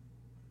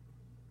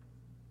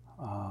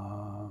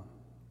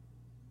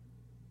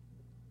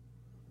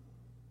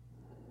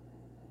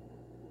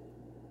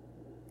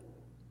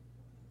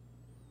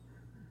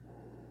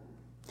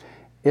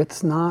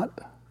it's not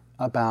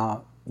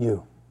about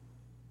you.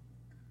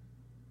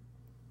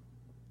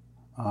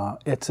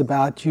 It's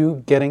about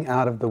you getting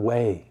out of the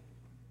way.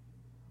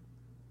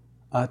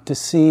 To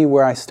see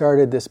where I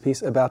started this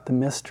piece about the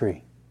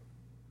mystery.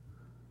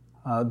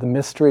 The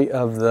mystery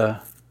of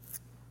the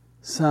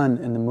sun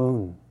and the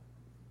moon.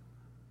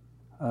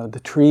 The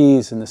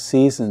trees and the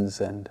seasons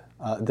and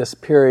this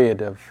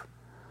period of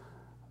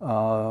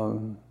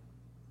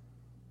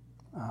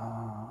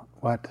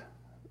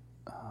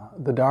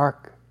the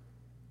dark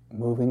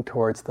moving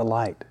towards the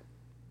light,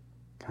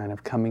 kind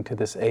of coming to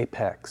this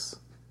apex.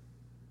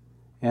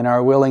 And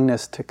our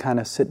willingness to kind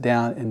of sit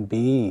down and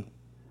be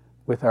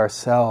with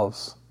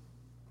ourselves,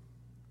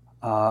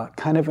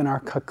 kind of in our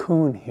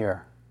cocoon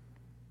here.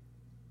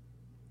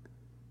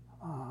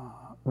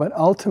 But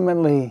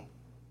ultimately,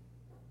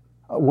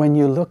 when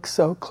you look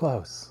so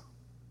close,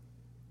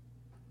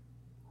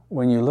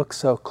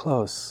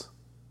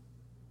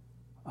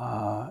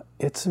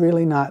 it's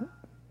really not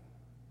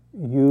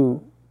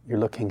you you're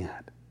looking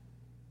at.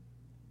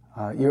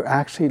 You're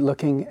actually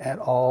looking at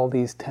all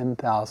these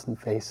 10,000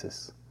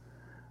 faces,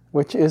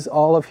 which is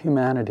all of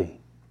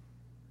humanity,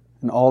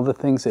 and all the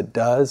things it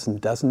does and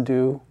doesn't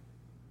do,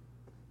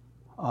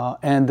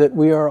 and that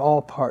we are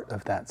all part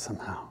of that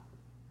somehow.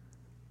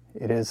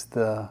 It is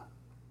the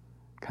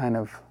kind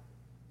of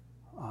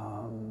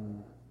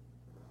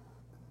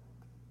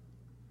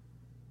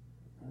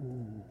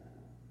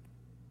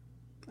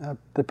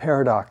the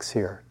paradox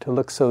here. To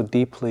look so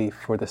deeply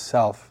for the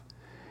self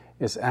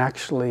is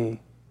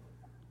actually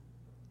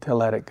to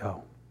let it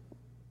go.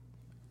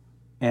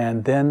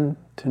 And then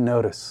to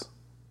notice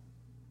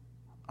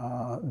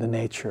the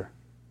nature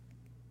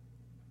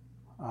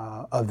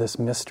of this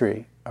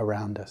mystery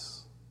around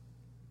us.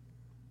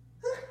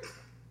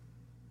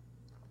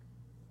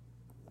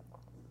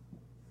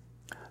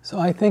 So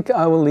I think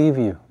I will leave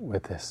you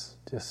with this,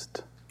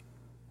 just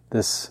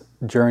this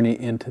journey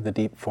into the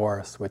deep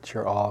forest, which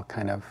you're all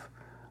kind of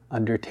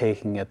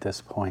undertaking at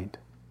this point.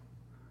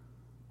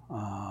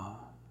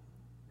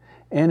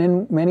 And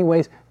in many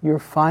ways, you're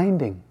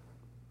finding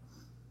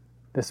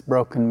this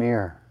broken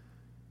mirror.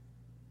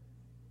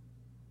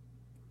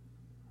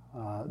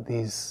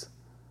 These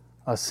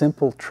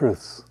simple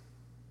truths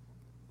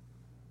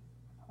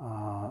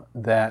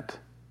that,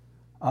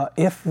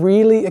 if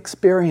really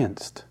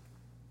experienced,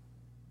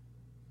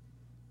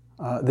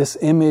 this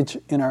image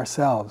in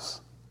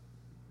ourselves,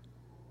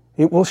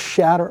 it will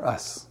shatter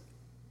us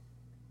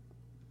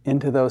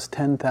into those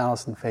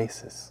 10,000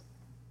 faces.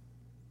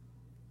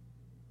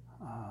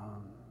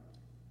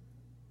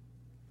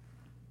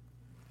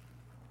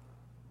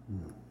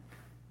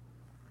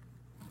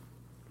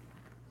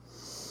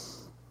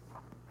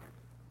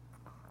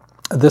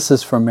 This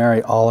is from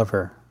Mary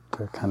Oliver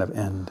to kind of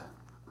end.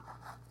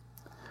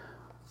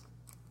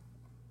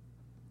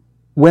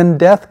 When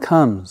death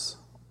comes,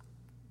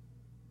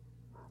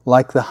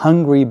 like the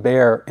hungry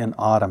bear in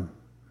autumn,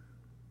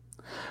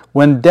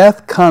 when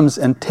death comes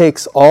and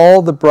takes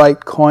all the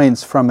bright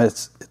coins from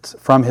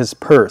his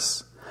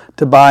purse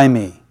to buy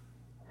me,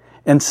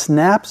 and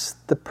snaps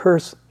the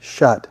purse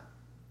shut,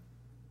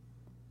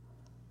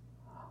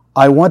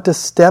 I want to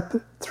step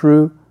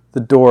through the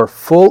door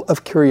full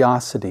of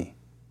curiosity,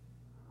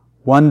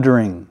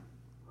 wondering,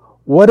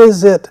 what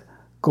is it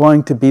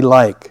going to be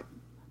like,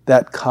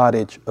 that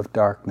cottage of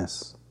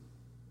darkness?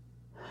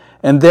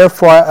 And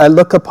therefore I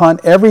look upon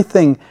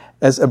everything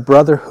as a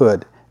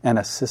brotherhood and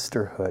a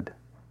sisterhood.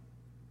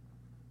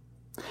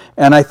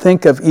 And I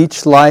think of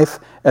each life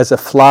as a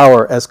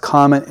flower, as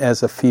common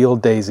as a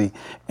field daisy,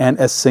 and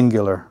as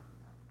singular.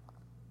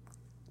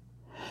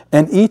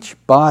 And each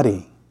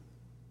body,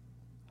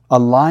 a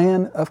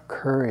lion of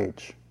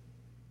courage,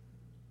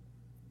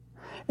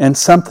 and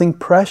something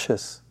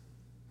precious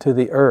to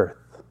the earth.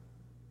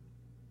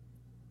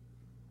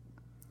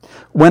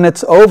 When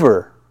it's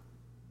over,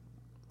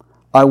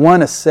 I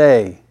want to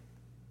say,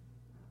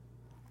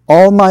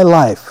 all my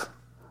life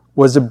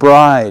was a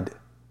bride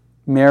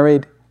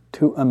married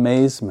to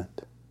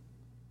amazement.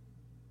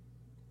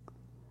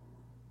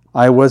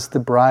 I was the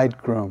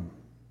bridegroom,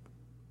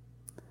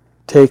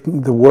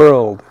 taking the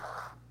world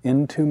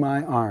into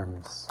my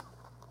arms.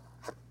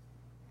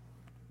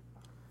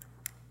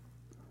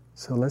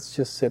 So let's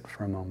just sit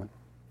for a moment.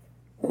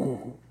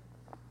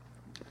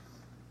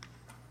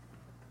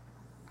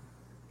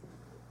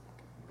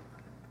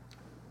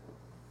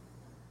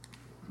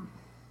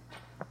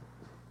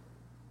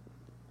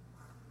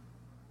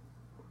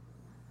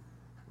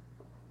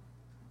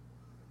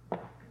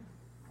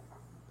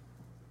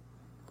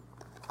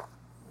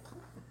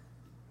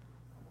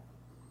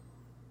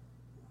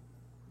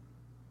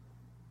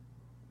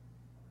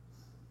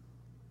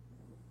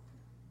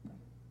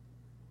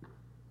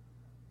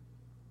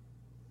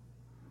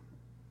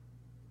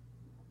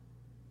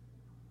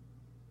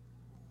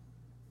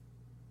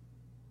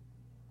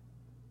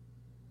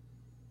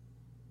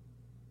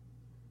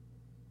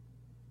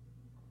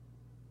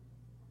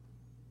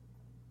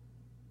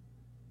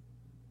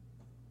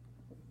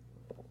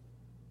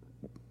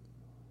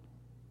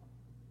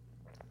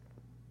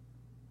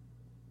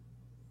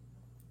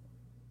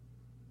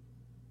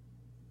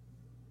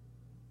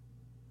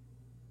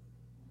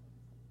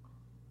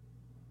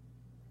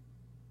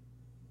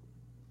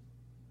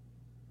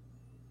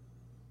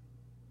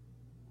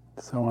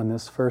 So on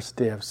this first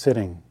day of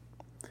sitting,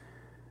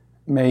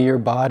 may your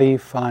body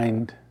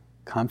find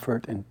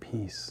comfort and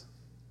peace.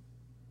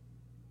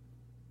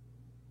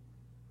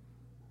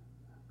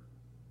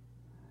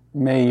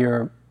 May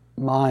your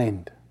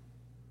mind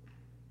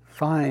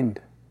find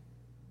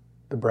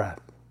the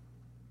breath.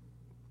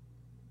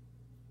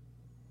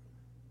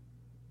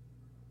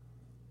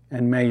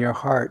 And may your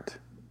heart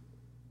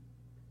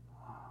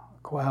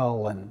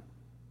quell and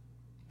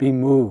be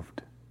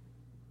moved.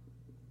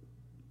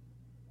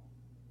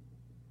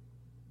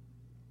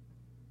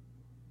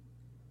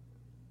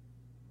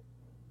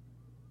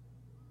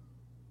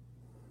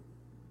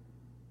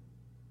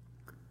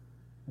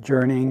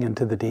 Journeying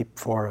into the deep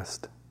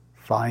forest,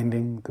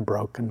 finding the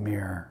broken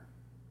mirror.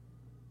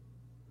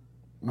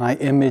 My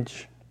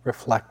image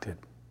reflected,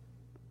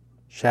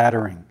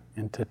 shattering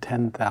into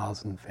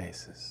 10,000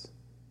 faces.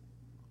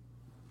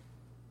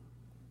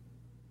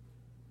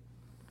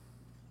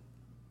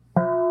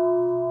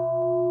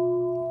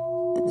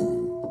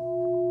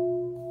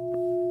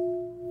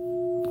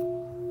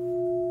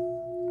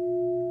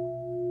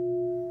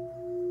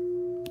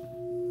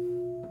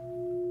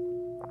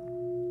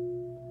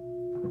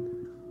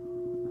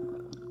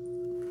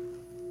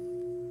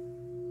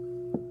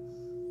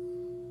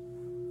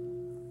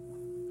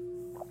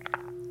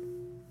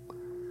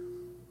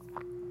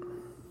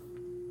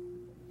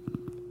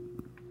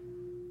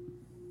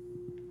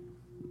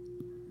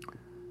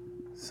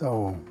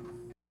 So,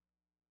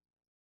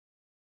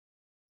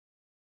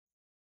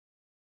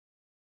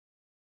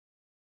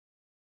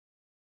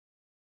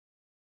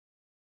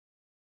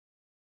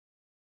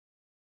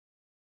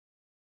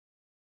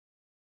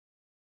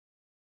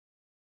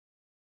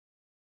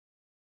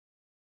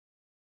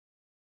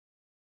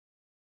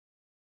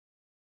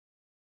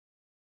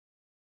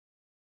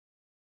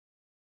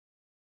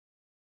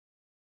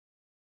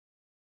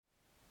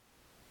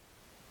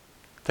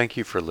 Thank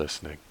you for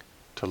listening.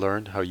 To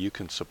learn how you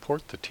can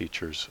support the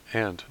teachers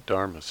and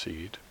Dharma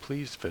Seed,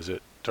 please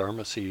visit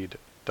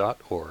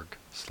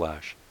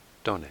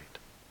dharmaseed.org/donate.